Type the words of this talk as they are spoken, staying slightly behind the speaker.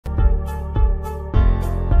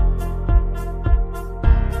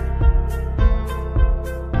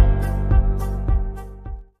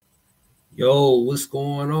Yo, what's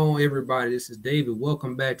going on, everybody? This is David.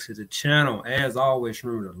 Welcome back to the channel. As always,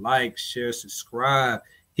 remember to like, share, subscribe,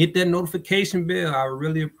 hit that notification bell. I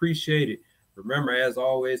really appreciate it. Remember, as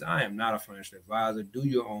always, I am not a financial advisor. Do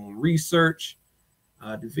your own research.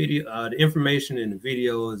 The information in the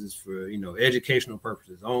videos is for educational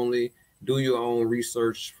purposes only. Do your own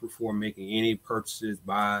research before making any purchases,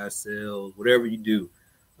 buys, sales, whatever you do.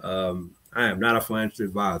 I am not a financial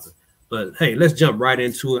advisor. But hey, let's jump right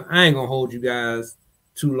into it. I ain't gonna hold you guys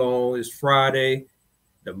too long. It's Friday.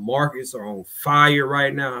 The markets are on fire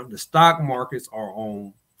right now. The stock markets are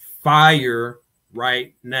on fire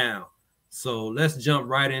right now. So let's jump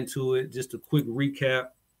right into it. Just a quick recap.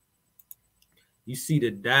 You see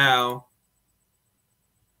the Dow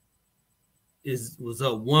was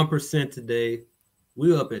up 1% today.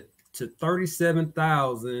 We're up to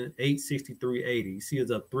 37,863.80. You see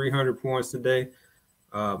it's up 300 points today.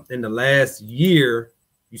 In the last year,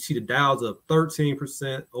 you see the Dow's up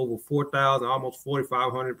 13%, over 4,000, almost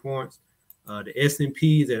 4,500 points. The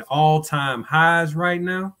S&P is at all-time highs right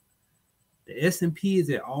now. The S&P is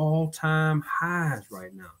at all-time highs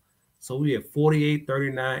right now. So we have 48,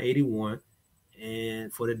 39, 81.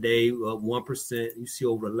 And for the day, up 1%. You see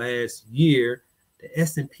over the last year, the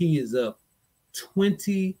S&P is up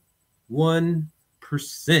 21%.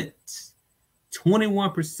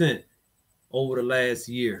 21%. Over the last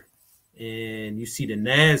year. And you see the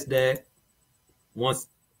NASDAQ once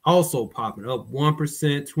also popping up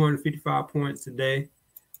 1%, 255 points today.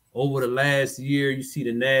 Over the last year, you see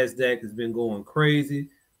the NASDAQ has been going crazy,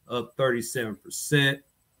 up 37%.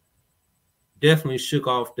 Definitely shook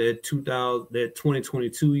off that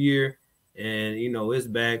 2022 year. And it's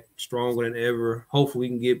back stronger than ever. Hopefully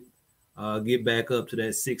we can get back up to that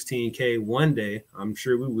 16K one day. I'm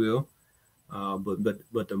sure we will.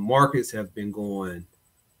 But the markets have been going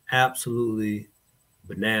absolutely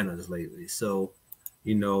bananas lately. So,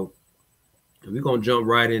 we're going to jump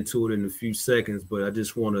right into it in a few seconds, but I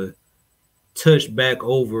just want to touch back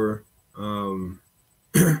over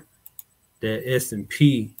that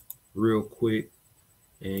S&P real quick.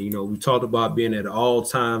 And, we talked about being at an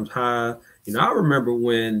all-time high. I remember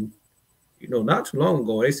when, not too long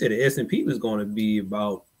ago, they said the S&P was going to be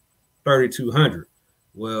about 3,200.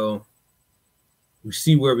 Well, we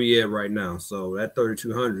see where we at right now. So that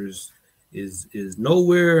 3,200 is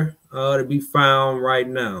nowhere to be found right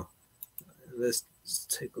now. Let's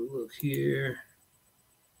take a look here.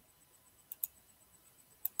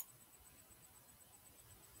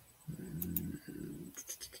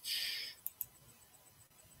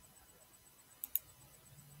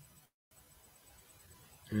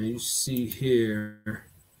 And you see here,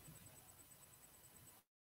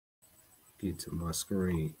 get to my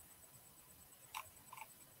screen.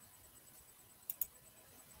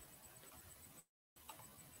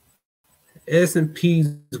 S&P's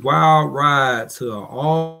wild ride to an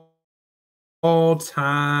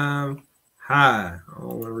all-time high. I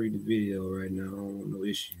don't want to read the video right now. I don't want no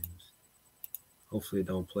issues. Hopefully it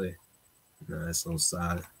don't play. No, that's on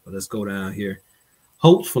silent. But let's go down here.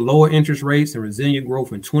 Hopes for lower interest rates and resilient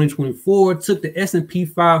growth in 2024 took the S&P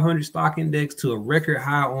 500 stock index to a record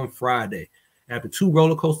high on Friday. After two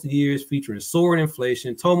roller coaster years featuring soaring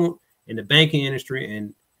inflation, tumult in the banking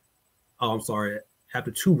industry, after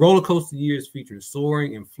two roller coaster years featuring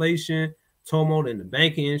soaring inflation, turmoil in the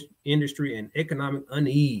banking industry, and economic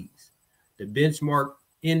unease, the benchmark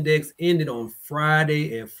index ended on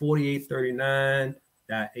Friday at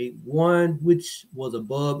 4839.81, which was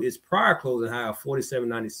above its prior closing high of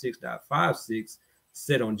 4796.56,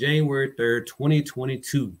 set on January 3rd,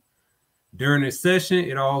 2022. During the session,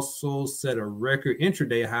 it also set a record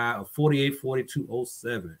intraday high of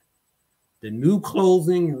 4842.07. The new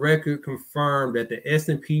closing record confirmed that the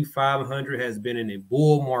S&P 500 has been in a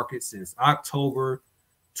bull market since October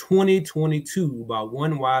 2022 by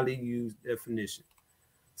one widely used definition.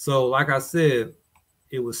 So, like I said,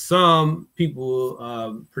 it was some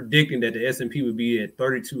people predicting that the S&P would be at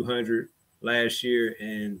 3,200 last year,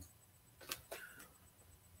 and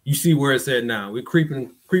you see where it's at now. We're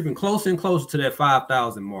creeping closer and closer to that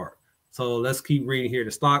 5,000 mark. So let's keep reading here. The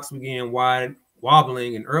stocks began wobbling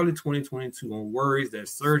in early 2022 on worries that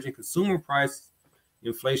surging consumer price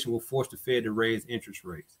inflation will force the Fed to raise interest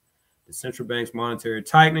rates. The central bank's monetary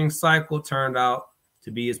tightening cycle turned out to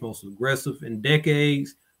be its most aggressive in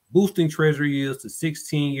decades, boosting treasury yields to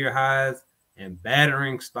 16-year highs and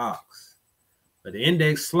battering stocks. But the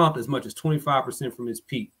index slumped as much as 25% from its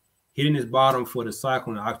peak, hitting its bottom for the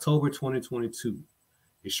cycle in October 2022.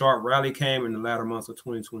 A sharp rally came in the latter months of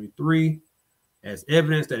 2023 as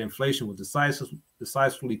evidence that inflation was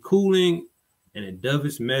decisively cooling, and a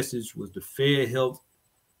dovish message was the Fed helped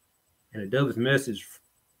And the dovish message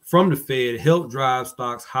from the Fed helped drive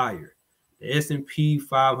stocks higher. The S&P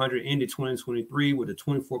 500 ended 2023 with a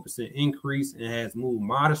 24% increase and has moved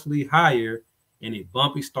modestly higher in a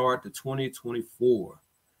bumpy start to 2024.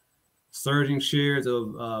 Surging shares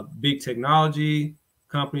of big technology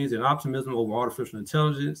companies and optimism over artificial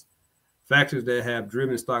intelligence, factors that have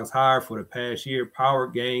driven stocks higher for the past year, power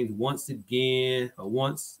gains once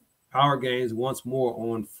more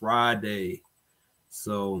on Friday.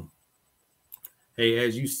 So, hey,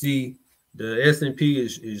 as you see, the S&P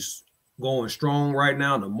is going strong right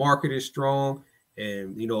now. The market is strong,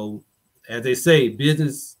 and as they say,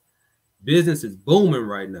 business is booming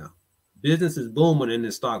right now. Business is booming in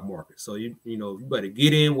the stock market. So you better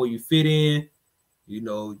get in where you fit in.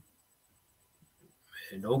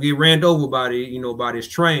 And don't get ran over by by this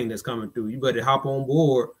train that's coming through. You better hop on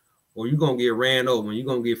board, or you're gonna get ran over and you're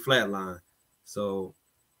gonna get flatlined. So,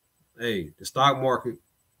 hey, the stock market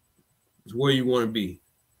is where you want to be.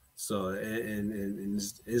 So, and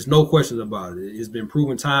there's no questions about it. It's been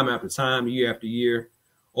proven time after time, year after year,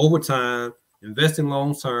 over time. Investing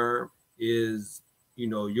long term is,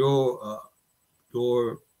 your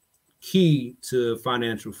key to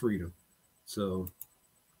financial freedom. So,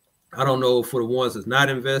 I don't know for the ones that's not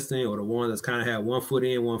investing or the ones that's kind of have one foot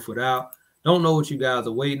in, one foot out. Don't know what you guys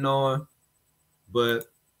are waiting on, but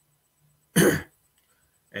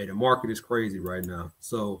hey, the market is crazy right now.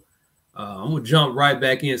 So I'm gonna jump right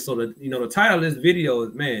back in. So the title of this video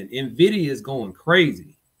is, man, NVIDIA is going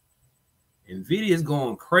crazy. NVIDIA is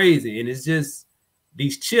going crazy, and it's just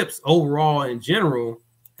these chips overall in general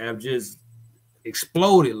have just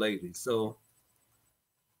exploded lately. So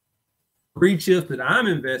 3 chips that I'm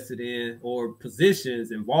invested in or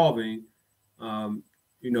positions involving, the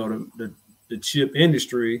chip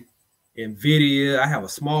industry, NVIDIA. I have a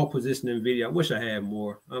small position in NVIDIA. I wish I had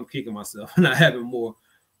more. I'm kicking myself for not having more.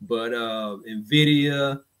 But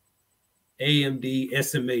NVIDIA, AMD,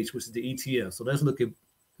 SMH, which is the ETF. So let's look at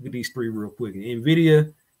these 3 real quick.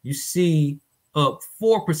 NVIDIA, you see up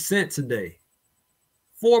 4% today.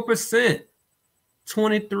 4%.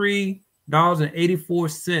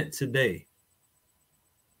 $23.84 today.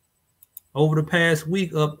 Over the past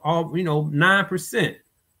week, up 9%.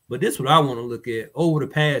 But this is what I want to look at. Over the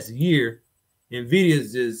past year, NVIDIA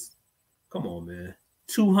is just, come on, man, up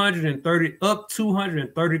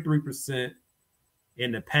 233%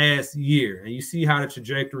 in the past year. And you see how the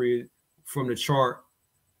trajectory from the chart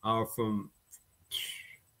from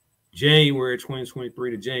January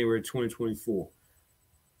 2023 to January 2024.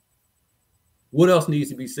 What else needs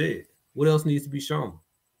to be said? What else needs to be shown?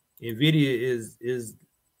 NVIDIA is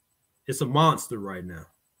it's a monster right now.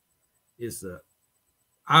 It's a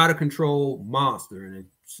out of control monster. And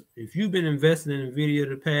if you've been investing in NVIDIA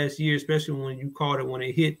the past year, especially when you caught it when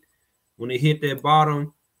it hit that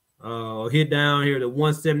bottom, hit down here to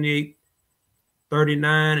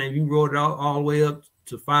 178.39, and you rode it all the way up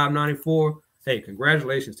to 594. Hey,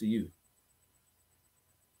 congratulations to you.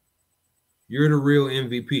 You're the real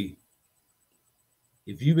MVP.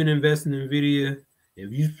 If you've been investing in NVIDIA,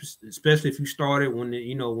 especially if you started when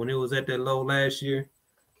it was at that low last year,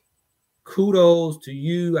 kudos to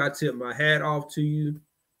you. I tip my hat off to you.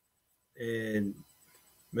 And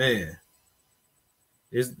man,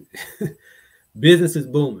 business is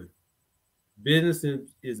booming. Business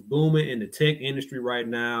is booming in the tech industry right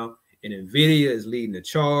now, and NVIDIA is leading the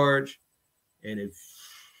charge. And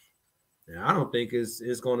I don't think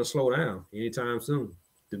it's going to slow down anytime soon,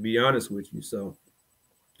 to be honest with you. So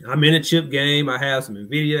I'm in a chip game. I have some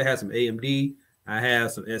NVIDIA, I have some AMD, I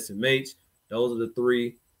have some SMH. Those are the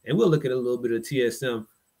 3. And we'll look at a little bit of TSM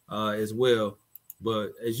as well.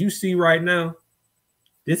 But as you see right now,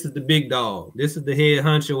 this is the big dog. This is the head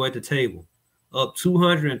honcho at the table, up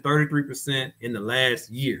 233% in the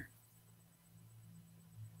last year.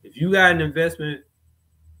 If you got an investment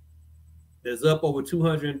that's up over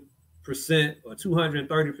 200% or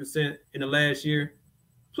 230% in the last year,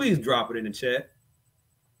 please drop it in the chat.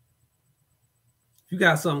 If you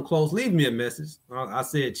got something close, leave me a message. I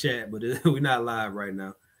said chat, but we're not live right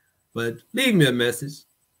now. But leave me a message.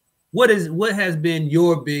 What has been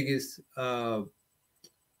your biggest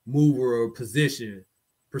mover or position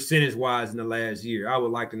percentage-wise in the last year? I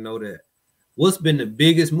would like to know that. What's been the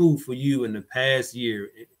biggest move for you in the past year?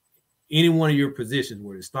 Any one of your positions,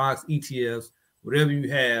 whether it's stocks, ETFs, whatever you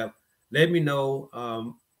have, let me know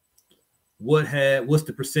what's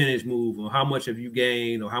the percentage move, or how much have you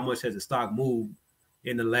gained, or how much has the stock moved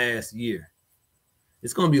in the last year.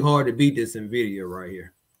 It's going to be hard to beat this NVIDIA right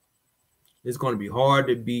here. It's going to be hard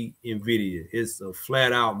to beat NVIDIA. It's a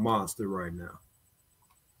flat out monster right now.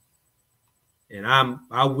 And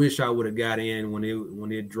I wish I would have got in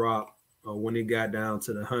when it dropped when it got down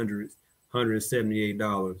to the hundreds,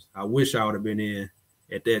 $178. I wish I would have been in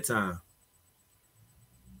at that time.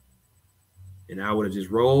 And I would have just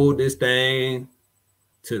rolled this thing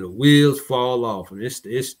till the wheels fall off. And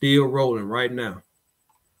it's still rolling right now.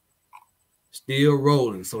 Still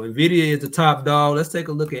rolling. So NVIDIA is the top dog. Let's take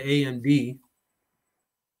a look at AMD,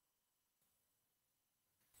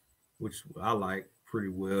 which I like pretty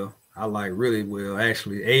well. I like really well,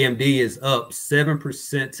 actually. AMD is up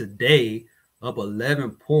 7% today, up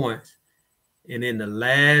 11 points. And in the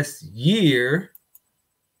last year,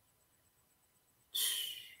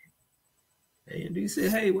 AMD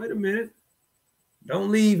said, hey, wait a minute.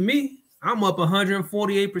 Don't leave me. I'm up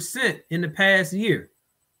 148% in the past year.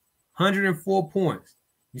 104 points.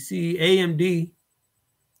 You see AMD,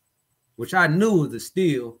 which I knew was a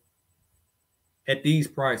steal at these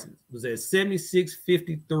prices, was at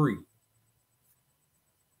 $76.53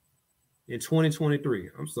 in 2023.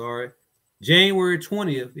 I'm sorry. January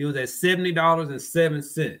 20th, it was at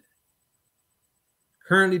 $70.07.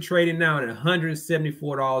 Currently trading now at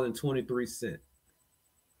 $174.23.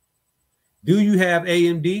 Do you have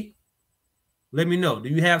AMD? Let me know. Do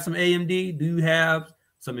you have some AMD? Do you have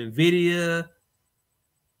some NVIDIA?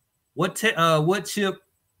 What chip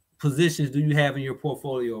positions do you have in your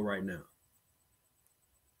portfolio right now?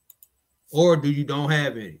 Or do you don't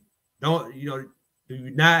have any? Do you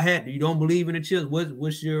don't believe in the chips?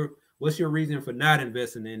 What's your reason for not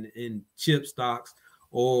investing in chip stocks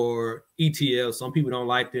or ETFs? Some people don't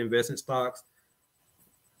like to invest in stocks.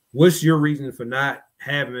 What's your reason for not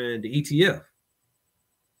having the ETF?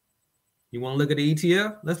 You want to look at the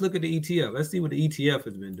ETF? Let's look at the ETF. Let's see what the ETF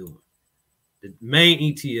has been doing. The main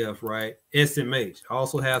ETF, right? SMH. I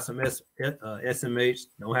also have some SMH.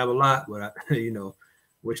 Don't have a lot, but I,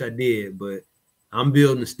 which I did, but I'm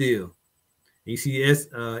building still. You see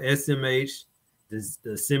SMH, the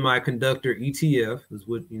semiconductor ETF is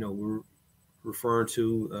what, we're referring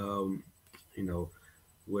to,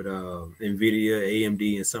 with NVIDIA,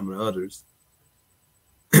 AMD, and some of the others.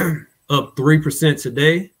 Up 3%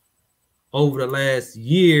 today. Over the last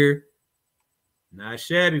year, not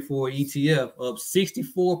shabby for an ETF, up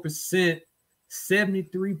 64%,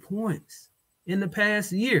 73 points in the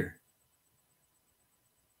past year.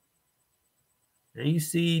 And you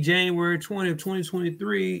see January 20th,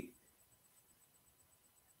 2023,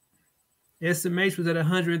 SMH was at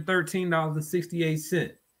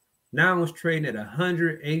 $113.68. Now it's trading at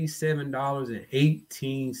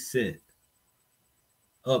 $187.18,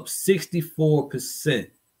 up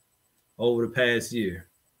 64% over the past year.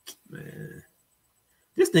 Man,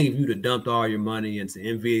 just think if you'd have dumped all your money into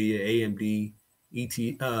NVIDIA, AMD,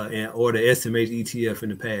 or the SMH ETF in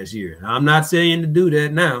the past year. Now, I'm not saying to do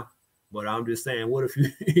that now, but I'm just saying, what if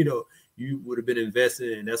you would have been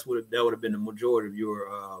investing, and that would have been the majority of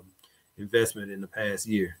your investment in the past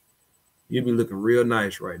year? You'd be looking real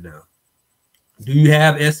nice right now. Do you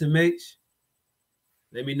have SMH?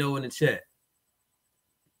 Let me know in the chat.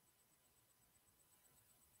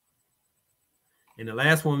 And the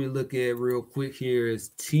last one we look at real quick here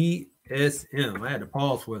is TSM. I had to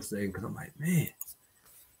pause for a second because I'm like, man,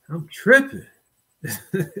 I'm tripping.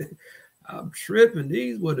 I'm tripping.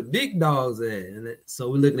 These were the big dogs at. And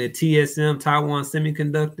so we're looking at TSM, Taiwan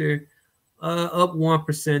Semiconductor, up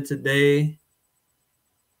 1% today.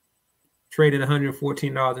 Traded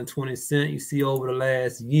 $114.20. You see over the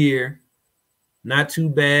last year, not too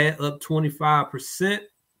bad, up 25%,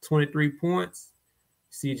 23 points.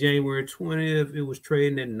 See, January 20th, it was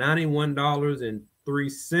trading at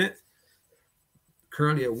 $91.03.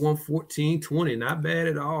 Currently at $114.20. Not bad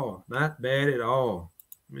at all. Not bad at all.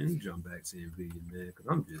 Man, let me jump back to NVIDIA, man, because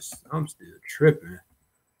I'm still tripping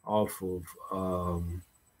off of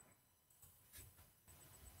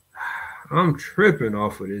I'm tripping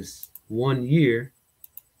off of this 1 year.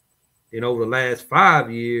 And over the last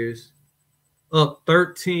 5 years, up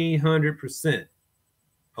 1,300%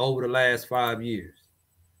 over the last 5 years.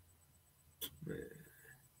 Man.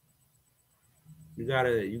 You got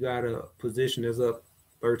a position that's up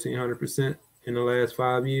 1,300% in the last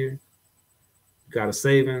 5 years. You got a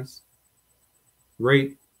savings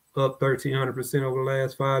rate up 1,300% over the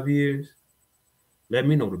last 5 years. Let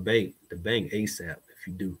me know the bank ASAP if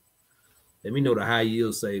you do. Let me know the high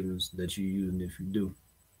yield savings that you're using if you do.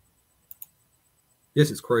 This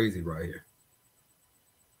is crazy right here.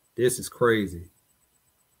 This is crazy.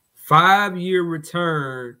 5-year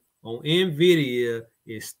return on NVIDIA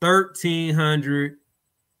is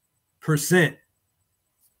 1,300%.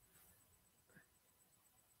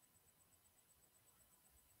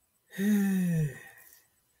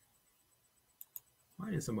 Why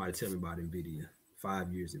didn't somebody tell me about NVIDIA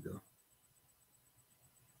 5 years ago?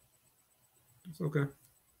 It's okay.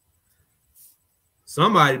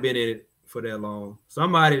 Somebody been in it for that long.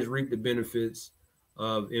 Somebody's reaped the benefits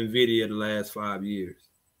of NVDIA the last 5 years.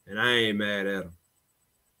 And I ain't mad at them.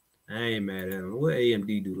 I ain't mad at them. What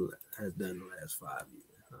AMD has done the last 5 years.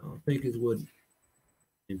 I don't think it's what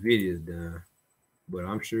NVIDIA's done. But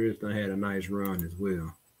I'm sure it's done had a nice run as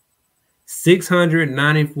well.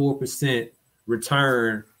 694%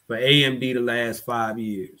 return for AMD the last 5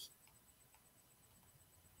 years.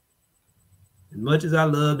 As much as I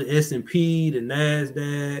love the S&P, the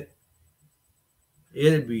NASDAQ,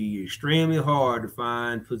 it'd be extremely hard to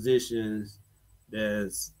find positions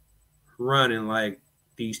that's running like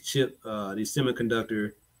these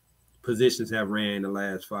semiconductor positions have ran the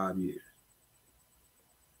last 5 years.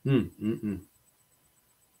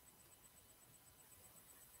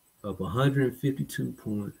 Up 152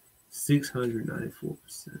 points, 694%.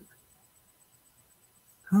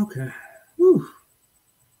 Okay. Whew.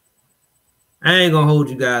 I ain't gonna hold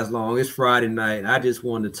you guys long. It's Friday night. I just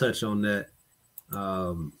wanted to touch on that.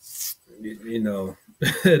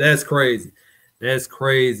 That's crazy. That's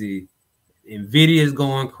crazy. NVIDIA is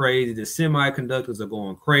going crazy. The semiconductors are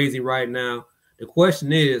going crazy right now. The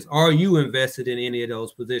question is, are you invested in any of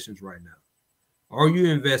those positions right now? Are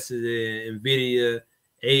you invested in NVIDIA,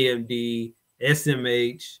 AMD,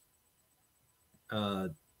 SMH,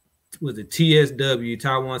 was it TSW,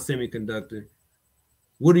 Taiwan Semiconductor?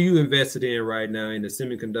 What are you invested in right now in the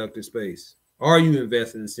semiconductor space? Are you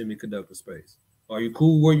invested in the semiconductor space? Are you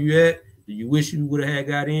cool where you at? Do you wish you would have had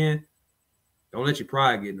got in? Don't let your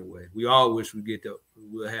pride get in the way. We all wish we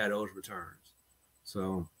would have had those returns.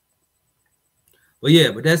 So, but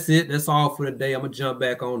that's it. That's all for today. I'm gonna jump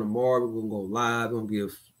back on tomorrow. We're gonna go live. We're gonna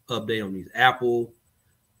give update on these Apple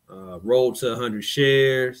roll to 100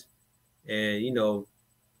 shares, and your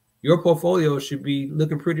portfolio should be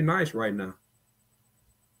looking pretty nice right now.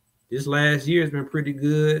 This last year has been pretty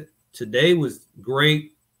good. Today was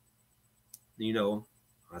great. I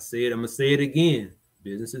said, I'm going to say it again.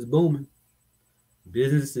 Business is booming.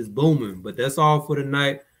 Business is booming. But that's all for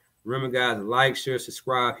tonight. Remember, guys, like, share,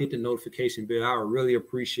 subscribe, hit the notification bell. I would really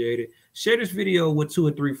appreciate it. Share this video with 2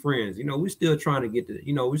 or 3 friends. We're still trying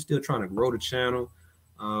to we're still trying to grow the channel.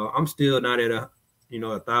 I'm still not at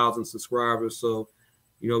 1,000 subscribers. So,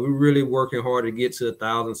 we're really working hard to get to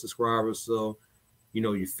 1,000 subscribers. So,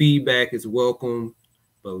 your feedback is welcome.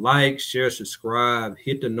 But like, share, subscribe,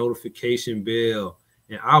 hit the notification bell,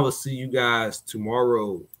 and I will see you guys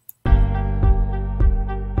tomorrow.